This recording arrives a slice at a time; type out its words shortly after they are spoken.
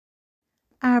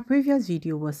Our previous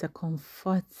video was a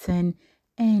comforting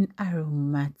and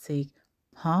aromatic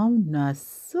palm nut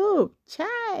soup,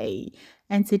 chai.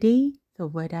 And today the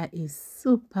weather is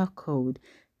super cold.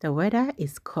 The weather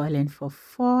is calling for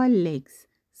 4 legs.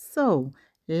 So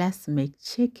let's make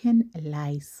chicken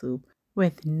lye soup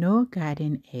with no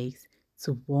garden eggs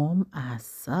to warm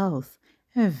ourselves.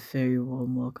 A very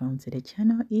warm welcome to the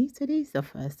channel. If today is the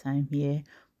first time here,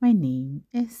 my name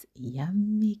is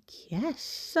Yummy Cash.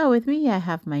 So with me, I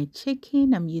have my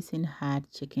chicken. I'm using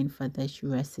hard chicken for this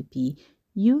recipe.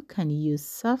 You can use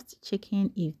soft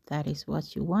chicken if that is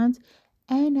what you want.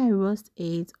 And I roast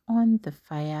it on the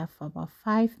fire for about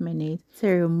 5 minutes to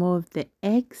remove the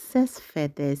excess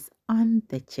feathers on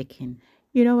the chicken.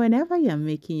 You know, whenever you're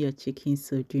making your chicken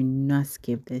soup, do not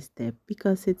skip this step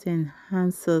because it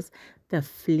enhances the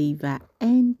flavor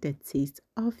and the taste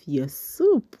of your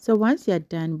soup. So once you're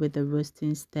done with the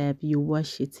roasting step, you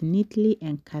wash it neatly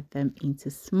and cut them into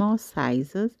small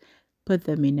sizes. Put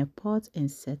them in a pot and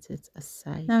set it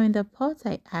aside. Now in the pot,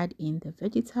 I add in the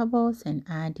vegetables and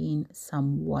add in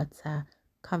some water.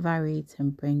 Cover it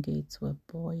and bring it to a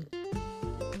boil.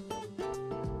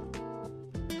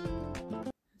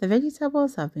 The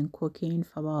vegetables have been cooking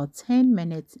for about 10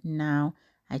 minutes now.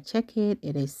 I check it,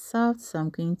 it is soft, so I'm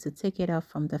going to take it off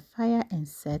from the fire and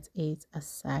set it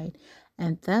aside.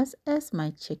 And thus is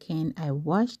my chicken. I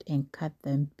washed and cut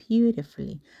them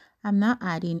beautifully. I'm now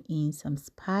adding in some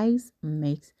spice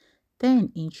mix,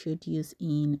 then introduce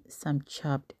in some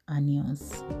chopped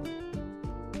onions.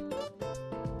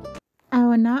 I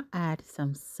will now add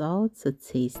some salt to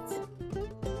taste.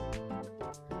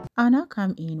 I'll now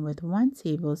come in with 1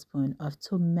 tablespoon of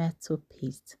tomato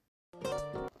paste.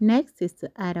 Next is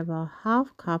to add about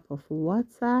 ½ cup of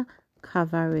water,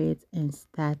 cover it and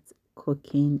start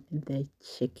cooking the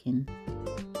chicken.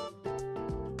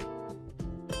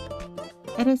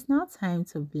 It is now time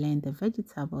to blend the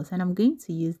vegetables and I'm going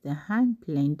to use the hand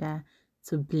blender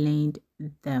to blend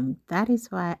them. That is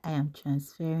why I am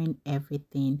transferring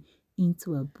everything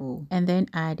into a bowl and then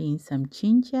adding some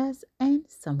gingers and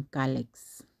some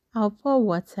garlics. I'll pour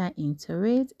water into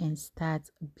it and start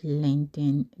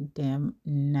blending them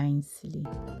nicely.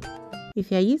 If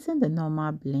you're using the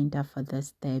normal blender for this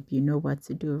step, you know what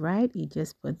to do, right? You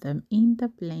just put them in the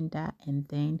blender and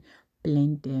then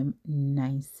blend them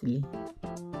nicely.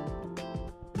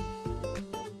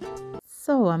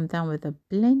 So I'm done with the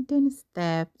blending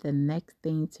step. The next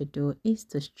thing to do is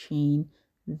to strain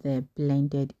the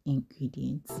blended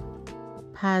ingredients.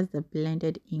 Pass the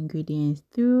blended ingredients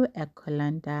through a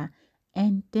colander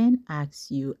and then ask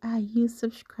you, are you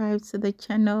subscribed to the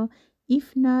channel?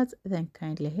 If not, then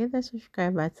kindly hit the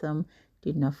subscribe button.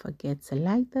 Do not forget to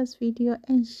like this video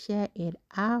and share it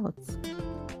out.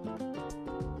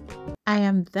 I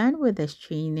am done with the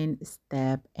straining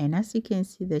step, and as you can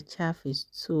see, the chaff is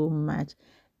too much.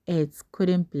 It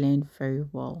couldn't blend very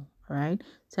well, right?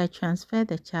 So I transfer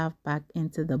the chaff back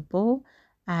into the bowl,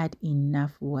 add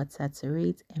enough water to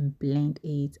it and blend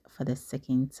it for the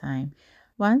second time.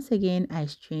 Once again, I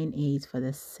strain it for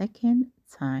the second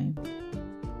time.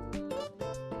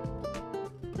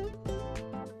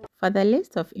 For the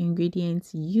list of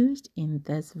ingredients used in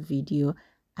this video,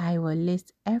 I will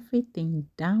list everything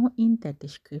down in the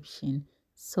description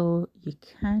so you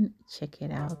can check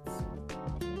it out.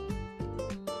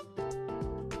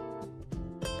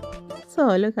 So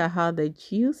look at how the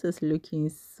juice is looking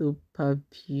super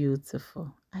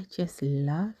beautiful. I just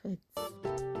love it.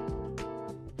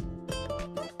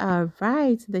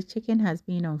 Alright, the chicken has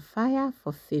been on fire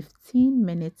for 15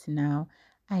 minutes now.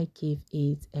 I give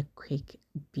it a quick,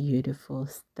 beautiful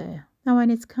stir. Now,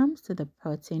 when it comes to the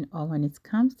protein or when it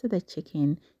comes to the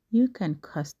chicken, you can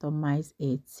customize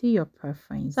it to your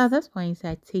preference. So at this point,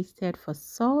 I tasted for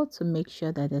salt to make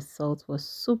sure that the salt was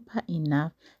super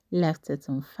enough. Left it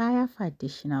on fire for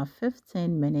additional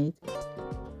 15 minutes.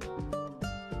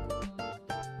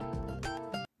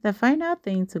 The final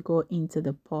thing to go into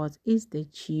the pot is the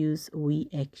juice we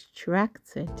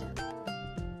extracted.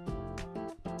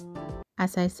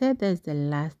 As I said, that's the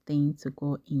last thing to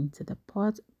go into the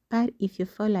pot, but if you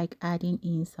feel like adding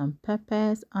in some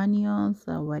peppers, onions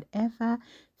or whatever,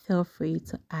 feel free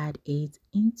to add it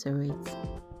into it.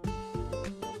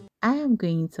 I am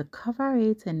going to cover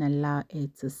it and allow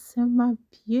it to simmer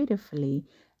beautifully,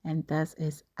 and thus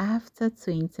is after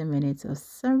 20 minutes of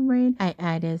simmering. I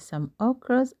added some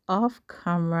okras off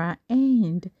camera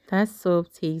and that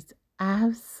soup tastes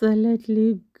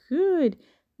absolutely good.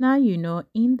 Now you know,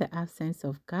 in the absence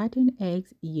of garden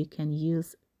eggs, you can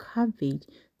use cabbage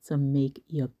to make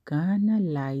your Ghana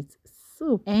light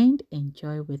soup and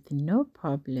enjoy with no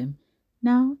problem.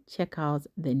 Now check out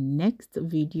the next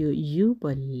video. You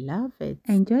will love it.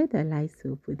 Enjoy the light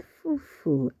soup with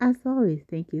fufu. As always,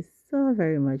 thank you so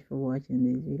very much for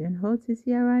watching this video and hope to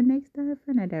see you around next time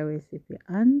for another recipe.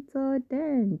 Until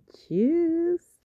then, cheers.